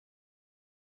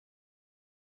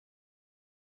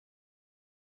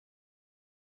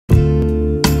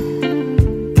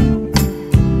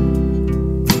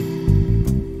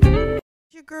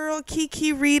your girl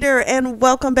Kiki Reader, and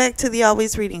welcome back to the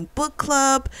Always Reading Book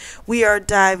Club. We are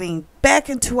diving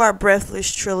back into our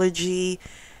Breathless trilogy.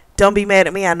 Don't be mad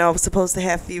at me. I know I was supposed to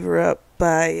have Fever up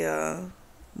by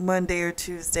Monday or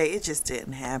Tuesday. It just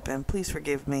didn't happen. Please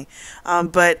forgive me.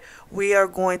 But we are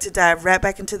going to dive right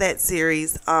back into that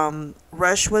series.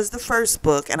 Rush was the first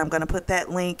book, and I'm going to put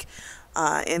that link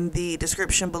in the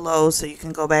description below so you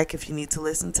can go back if you need to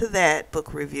listen to that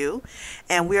book review.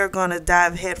 And we are going to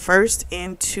dive head first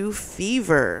into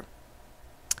Fever.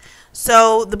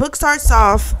 So the book starts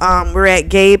off, we're at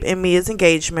Gabe and Mia's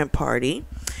engagement party.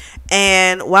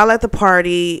 And while at the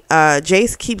party,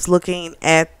 Jace keeps looking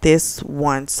at this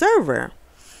one server.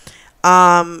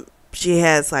 She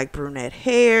has like brunette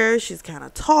hair. She's kind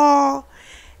of tall.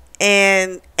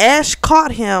 And Ash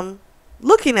caught him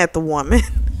looking at the woman.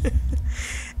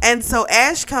 And so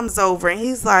Ash comes over and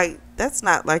he's like, that's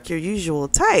not like your usual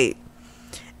type.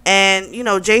 And, you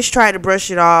know, Jace tried to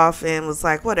brush it off and was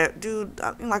like, whatever, dude,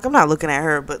 like, I'm not looking at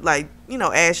her. But, like, you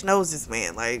know, Ash knows this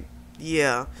man. Like,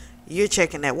 yeah, you're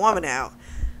checking that woman out.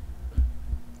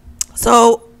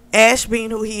 So Ash, being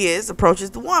who he is,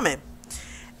 approaches the woman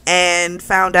and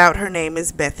found out her name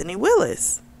is Bethany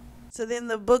Willis. So then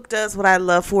the book does what I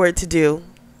love for it to do.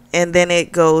 And then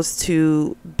it goes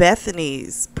to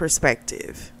Bethany's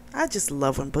perspective. I just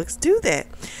love when books do that.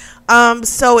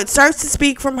 So it starts to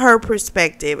speak from her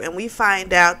perspective. And we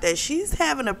find out that she's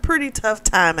having a pretty tough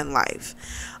time in life.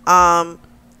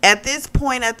 At this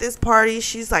point, at this party,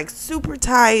 she's like super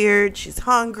tired. She's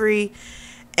hungry.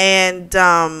 And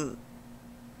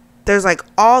there's like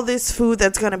all this food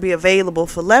that's going to be available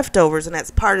for leftovers. And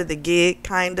that's part of the gig,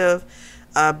 kind of.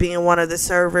 Being one of the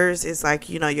servers is like,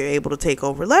 you know, you're able to take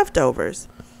over leftovers.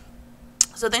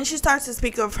 So then she starts to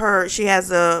speak of she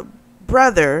has a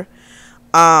brother,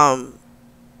 but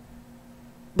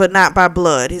not by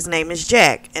blood. His name is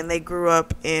Jack, and they grew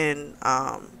up in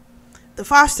the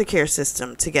foster care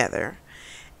system together.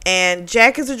 And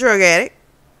Jack is a drug addict,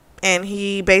 and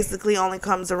he basically only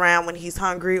comes around when he's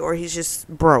hungry or he's just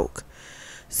broke.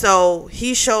 So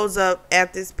he shows up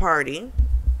at this party.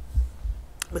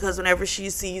 Because whenever she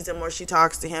sees him or she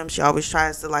talks to him, she always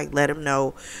tries to like let him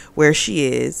know where she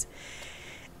is.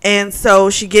 And so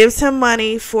she gives him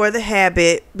money for the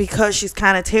habit because she's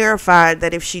kind of terrified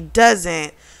that if she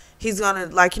doesn't, he's going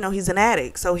to, like, you know, he's an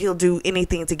addict. So he'll do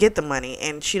anything to get the money.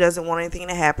 And she doesn't want anything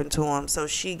to happen to him. So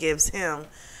she gives him,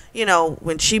 you know,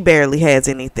 when she barely has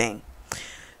anything.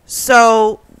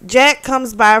 So Jack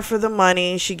comes by for the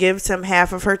money. She gives him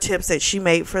half of her tips that she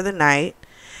made for the night.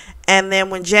 And then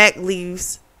when Jack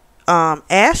leaves,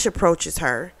 Ash approaches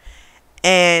her,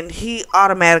 and he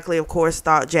automatically, of course,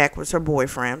 thought Jack was her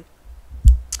boyfriend.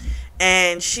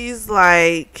 And she's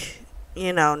like,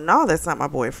 you know, no, that's not my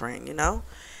boyfriend, you know.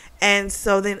 And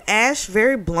so then Ash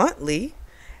very bluntly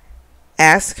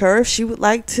asks her if she would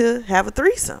like to have a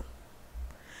threesome.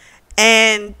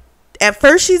 And at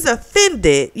first she's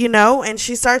offended, you know, and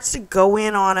she starts to go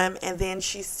in on him, and then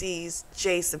she sees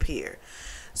Jace appear.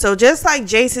 So just like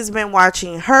Jace has been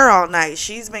watching her all night,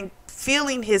 she's been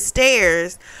feeling his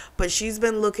stares, but she's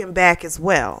been looking back as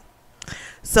well.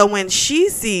 So when she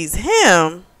sees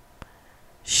him,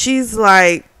 she's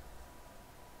like,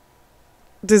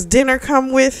 does dinner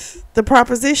come with the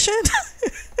proposition?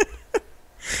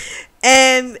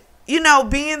 And, you know,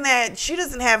 being that she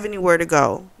doesn't have anywhere to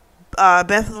go,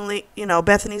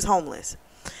 Bethany's homeless.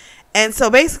 And so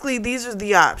basically these are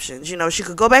the options. You know, she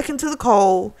could go back into the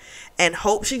cold and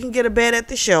hope she can get a bed at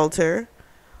the shelter,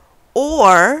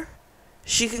 or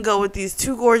she can go with these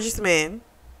two gorgeous men,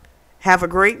 have a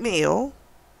great meal,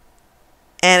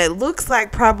 and it looks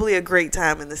like probably a great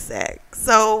time in the sack.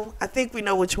 So I think we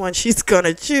know which one she's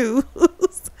gonna choose.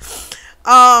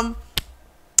 So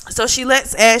she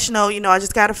lets Ash know, you know, I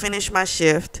just gotta finish my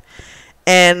shift.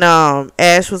 And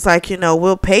Ash was like, you know,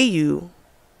 we'll pay you,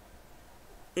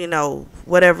 you know,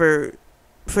 whatever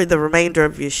for the remainder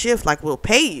of your shift, like we'll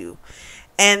pay you.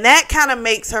 And that kind of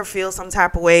makes her feel some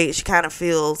type of way. She kind of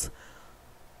feels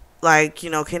like, you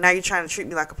know, okay, now you're trying to treat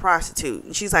me like a prostitute.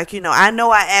 And she's like, you know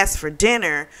I asked for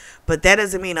dinner, but that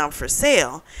doesn't mean I'm for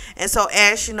sale. And so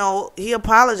Ash, you know, he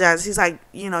apologized. He's like,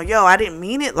 you know, yo, I didn't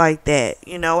mean it like that.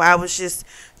 You know, I was just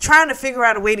trying to figure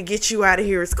out a way to get you out of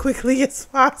here as quickly as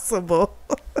possible.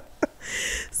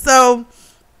 So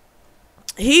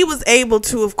he was able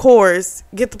to, of course,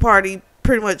 get the party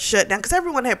pretty much shut down because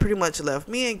everyone had pretty much left.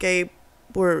 Me and Gabe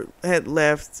had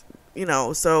left, you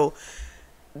know, so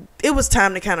it was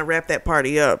time to kind of wrap that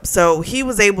party up. So he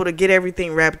was able to get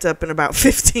everything wrapped up in about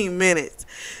 15 minutes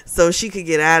so she could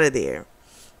get out of there.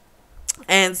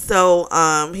 And so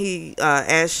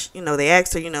Ash, you know, they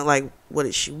asked her, you know, like, what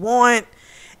did she want?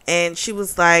 And she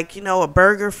was like, a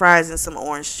burger, fries, and some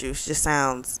orange juice just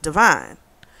sounds divine.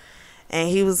 And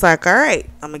he was like, all right,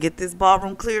 I'm going to get this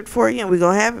ballroom cleared for you, and we're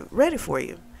going to have it ready for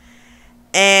you.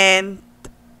 And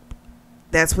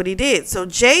that's what he did. So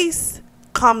Jace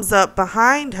comes up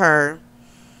behind her,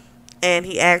 and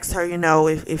he asks her,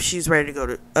 if she's ready to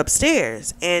go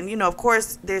upstairs. And, of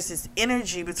course, there's this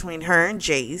energy between her and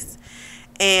Jace.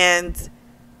 And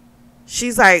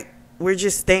she's like, we're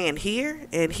just staying here?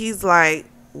 And he's like,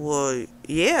 well,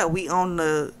 yeah, we own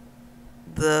the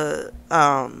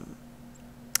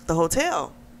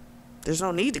hotel. There's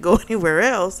no need to go anywhere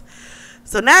else.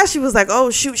 So now she was like, oh,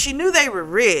 shoot. She knew they were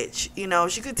rich.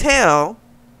 She could tell.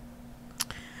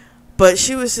 But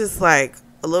she was just like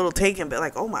a little taken, but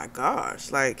like, oh my gosh.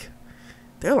 Like,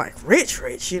 they're like rich.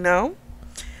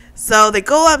 So they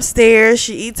go upstairs.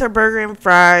 She eats her burger and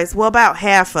fries. Well, about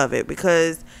half of it,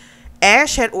 because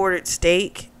Ash had ordered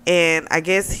steak. And I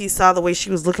guess he saw the way she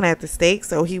was looking at the steak,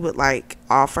 so he would like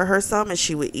offer her some and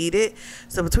she would eat it.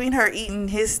 So between her eating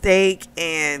his steak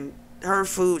and her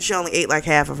food, she only ate like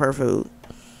half of her food.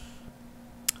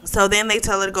 So then they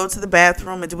tell her to go to the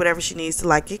bathroom and do whatever she needs to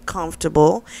like get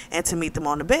comfortable and to meet them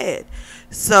on the bed.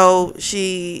 So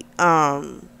she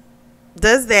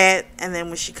does that, and then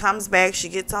when she comes back, she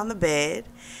gets on the bed,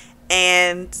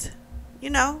 and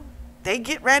they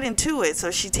get right into it. So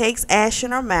she takes Ash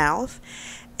in her mouth,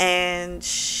 and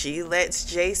she lets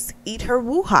Jace eat her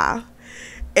woo-ha.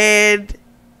 And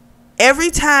every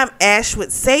time Ash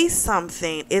would say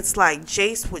something, it's like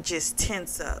Jace would just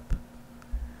tense up.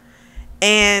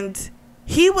 And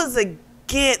he was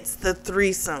against the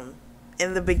threesome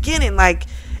in the beginning. Like,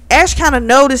 Ash kind of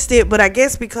noticed it, but I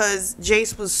guess because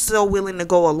Jace was so willing to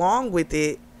go along with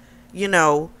it, he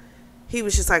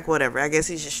was just like, whatever. I guess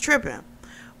he's just tripping.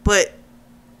 But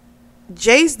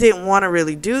Jace didn't want to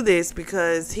really do this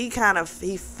because he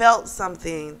felt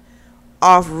something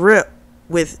off rip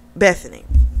with Bethany.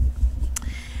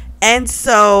 And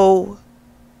so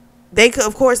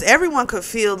of course, everyone could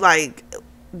feel like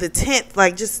the tense,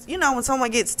 like just, when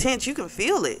someone gets tense, you can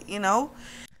feel it,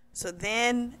 So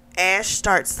then Ash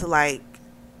starts to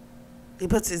he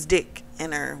puts his dick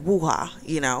in her woo-ha,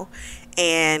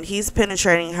 and he's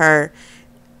penetrating her.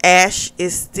 Ash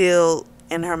is still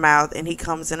in her mouth, and he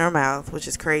comes in her mouth, which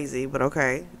is crazy, but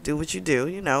okay, do what you do,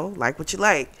 like what you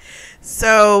like.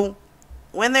 So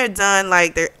when they're done,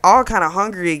 they're all kind of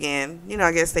hungry again,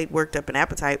 I guess they worked up an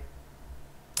appetite.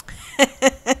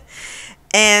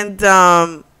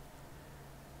 And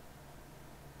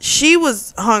she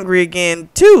was hungry again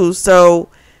too, so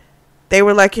they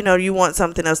were like, you want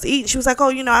something else to eat? And she was like, oh,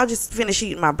 I'll just finish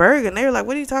eating my burger. And they were like,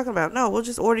 what are you talking about? No, we'll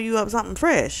just order you up something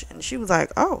fresh. And she was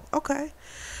like, oh, okay.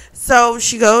 So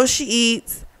she goes, she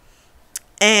eats,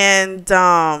 and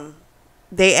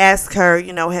they ask her,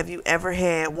 have you ever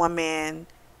had one man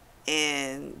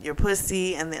in your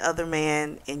pussy and the other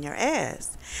man in your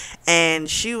ass? And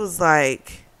she was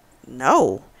like,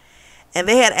 no. And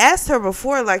they had asked her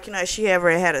before, she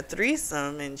ever had a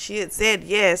threesome, and she had said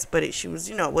yes, but she was,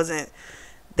 it wasn't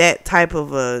that type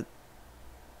of a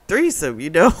threesome,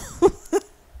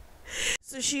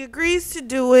 So she agrees to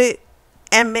do it.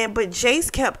 But Jace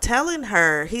kept telling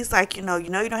her, he's like, you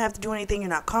don't have to do anything you're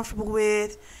not comfortable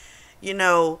with, and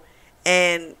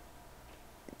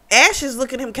Ash is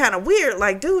looking at him kind of weird,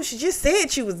 like, dude, she just said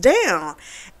she was down.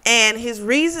 And his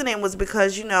reasoning was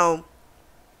because,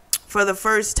 for the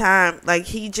first time,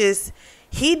 he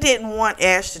didn't want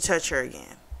Ash to touch her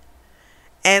again.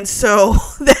 And so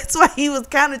that's why he was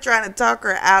kind of trying to talk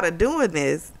her out of doing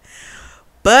this.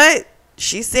 But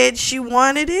she said she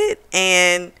wanted it,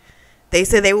 and they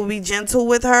said they would be gentle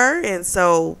with her, and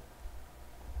so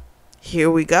here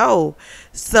we go.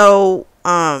 So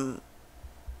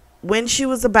when she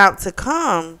was about to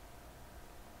come,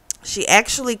 she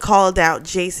actually called out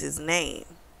Jace's name,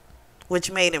 which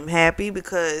made him happy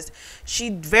because she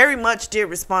very much did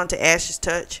respond to Ash's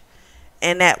touch,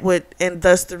 and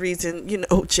thus the reason,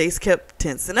 Jace kept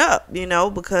tensing up,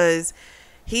 because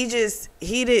he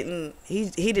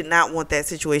did not want that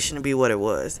situation to be what it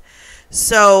was.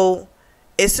 So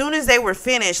as soon as they were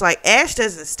finished, Ash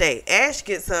doesn't stay. Ash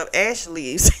gets up. Ash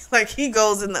leaves. He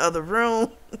goes in the other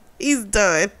room. He's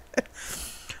done.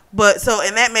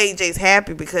 And that made Jace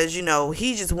happy because,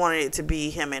 he just wanted it to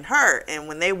be him and her. And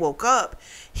when they woke up,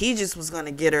 he just was going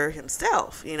to get her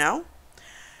himself,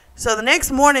 So the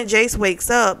next morning, Jace wakes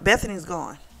up. Bethany's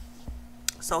gone.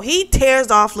 So he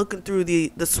tears off looking through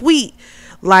the suite,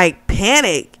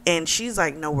 panic. And she's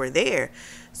like, nowhere there.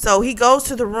 So he goes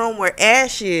to the room where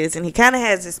Ash is, and he kind of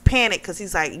has this panic because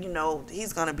he's like,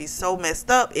 he's going to be so messed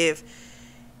up if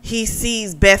he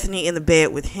sees Bethany in the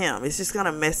bed with him. It's just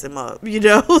gonna mess him up,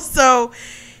 So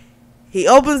he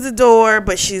opens the door,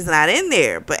 but she's not in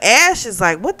there. But Ash is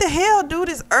like, what the hell, dude?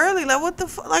 It's early. Like, what the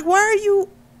fuck? Like, why are you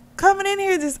coming in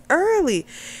here this early?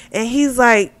 And he's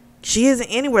like, she isn't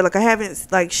anywhere. Like, I haven't,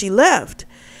 like, she left.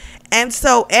 And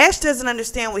so Ash doesn't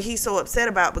understand what he's so upset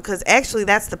about, because actually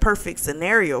that's the perfect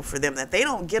scenario for them that they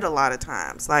don't get a lot of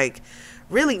times. Like,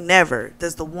 really never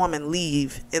does the woman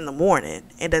leave in the morning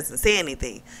and doesn't say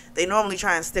anything. They normally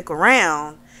try and stick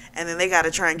around, and then they got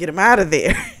to try and get him out of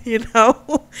there,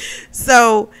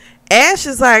 So Ash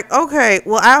is like, okay,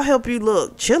 well, I'll help you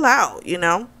look. Chill out,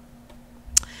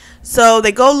 So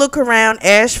they go look around.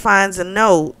 Ash finds a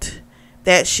note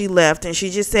that she left, and she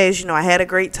just says, I had a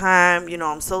great time.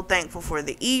 I'm so thankful for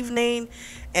the evening.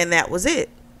 And that was it.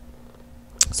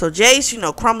 So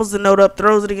Jace, crumbles the note up,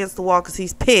 throws it against the wall because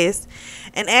he's pissed.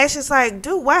 And Ash is like,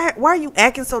 dude, why are you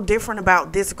acting so different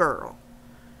about this girl?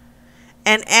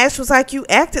 And Ash was like, you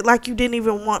acted like you didn't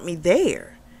even want me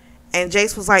there. And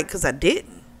Jace was like, because I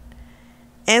didn't.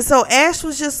 And so Ash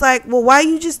was just like, well, why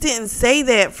you just didn't say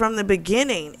that from the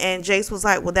beginning? And Jace was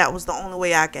like, well, that was the only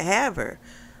way I could have her.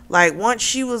 Like, once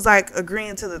she was like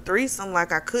agreeing to the threesome,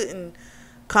 like, I couldn't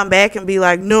come back and be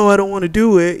like, no, I don't want to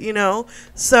do it,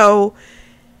 So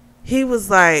he was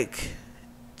like,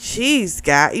 jeez,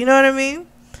 God, you know what I mean?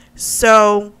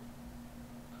 So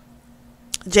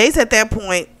Jace, at that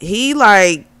point, he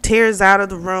like tears out of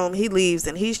the room. He leaves,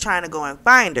 and he's trying to go and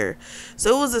find her.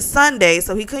 So it was a Sunday,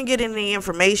 so he couldn't get any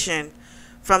information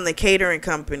from the catering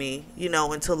company,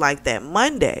 until like that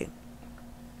Monday.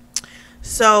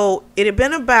 So it had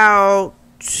been about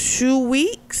 2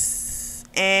 weeks,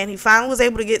 and he finally was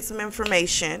able to get some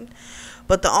information.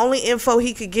 But the only info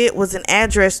he could get was an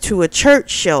address to a church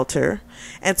shelter.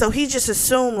 And so he just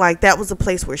assumed like that was the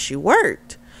place where she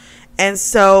worked. And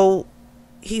so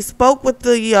he spoke with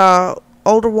the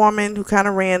older woman who kind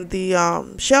of ran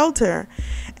the shelter.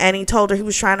 And he told her he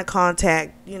was trying to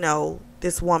contact,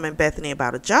 this woman, Bethany,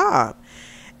 about a job.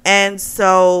 And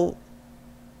so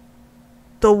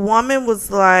the woman was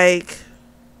like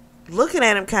looking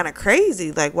at him kind of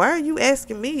crazy. Like, why are you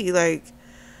asking me like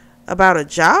about a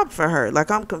job for her?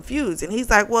 Like, I'm confused. And he's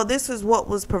like, well, this is what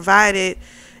was provided,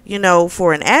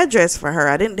 for an address for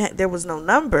her. There was no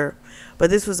number, but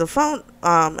this was a phone,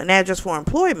 an address for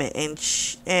employment.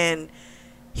 And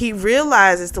he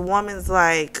realizes the woman's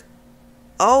like,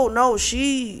 oh no,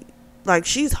 he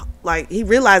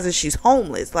realizes she's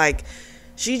homeless. Like,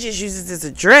 she just uses this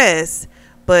address,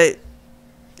 but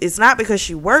it's not because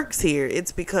she works here.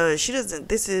 It's because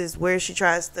this is where she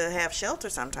tries to have shelter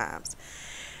sometimes.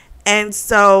 And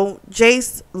so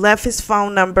Jace left his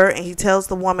phone number, and he tells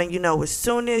the woman, as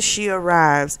soon as she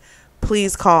arrives,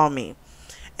 please call me.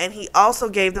 And he also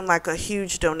gave them like a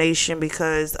huge donation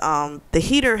because the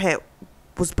heater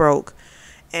was broke,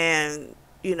 and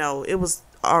it was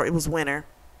winter.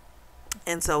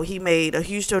 And so he made a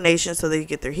huge donation so they could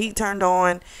get their heat turned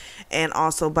on, and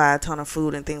also buy a ton of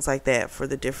food and things like that for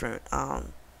the different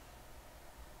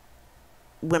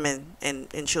women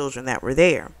and children that were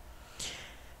there.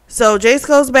 So Jace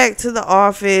goes back to the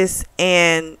office,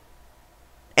 and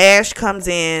Ash comes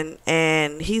in,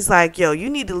 and he's like, yo, you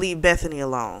need to leave Bethany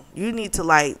alone. You need to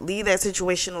like leave that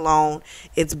situation alone.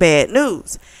 It's bad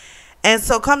news. And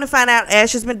so come to find out,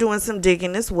 Ash has been doing some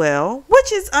digging as well,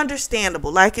 which is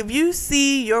understandable. Like, if you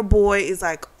see your boy is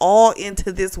like all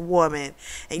into this woman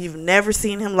and you've never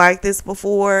seen him like this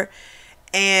before,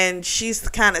 and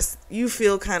you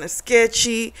feel kind of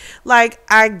sketchy, like,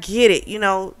 I get it.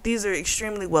 These are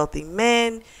extremely wealthy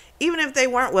men. Even if they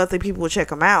weren't wealthy, people would check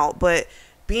them out. But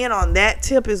being on that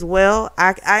tip as well,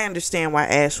 I understand why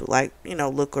Ash would like,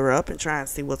 look her up and try and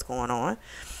see what's going on.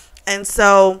 And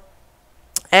so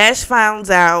Ash finds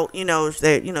out,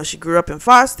 that, she grew up in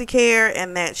foster care,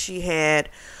 and that she had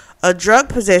a drug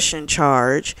possession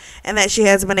charge, and that she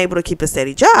hasn't been able to keep a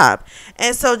steady job.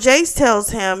 And so Jace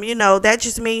tells him, that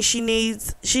just means she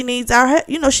needs she needs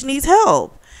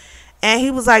help. And he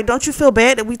was like, don't you feel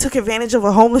bad that we took advantage of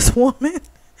a homeless woman?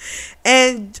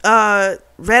 And right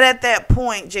at that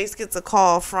point, Jace gets a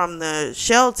call from the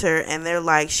shelter, and they're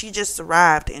like, she just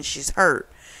arrived and she's hurt.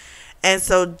 And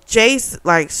so Jace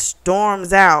like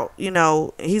storms out,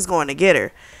 he's going to get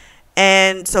her.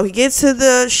 And so he gets to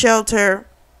the shelter,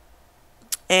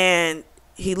 and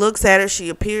he looks at her. She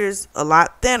appears a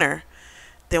lot thinner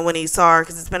than when he saw her,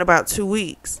 because it's been about 2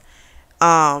 weeks.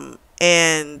 And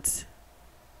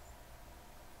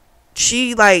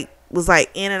she like was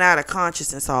like in and out of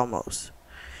consciousness almost.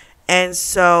 And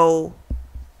so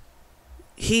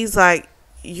he's like,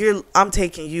 I'm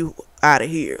taking you out of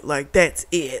here. Like, that's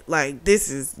it. Like, this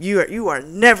is, you are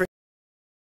never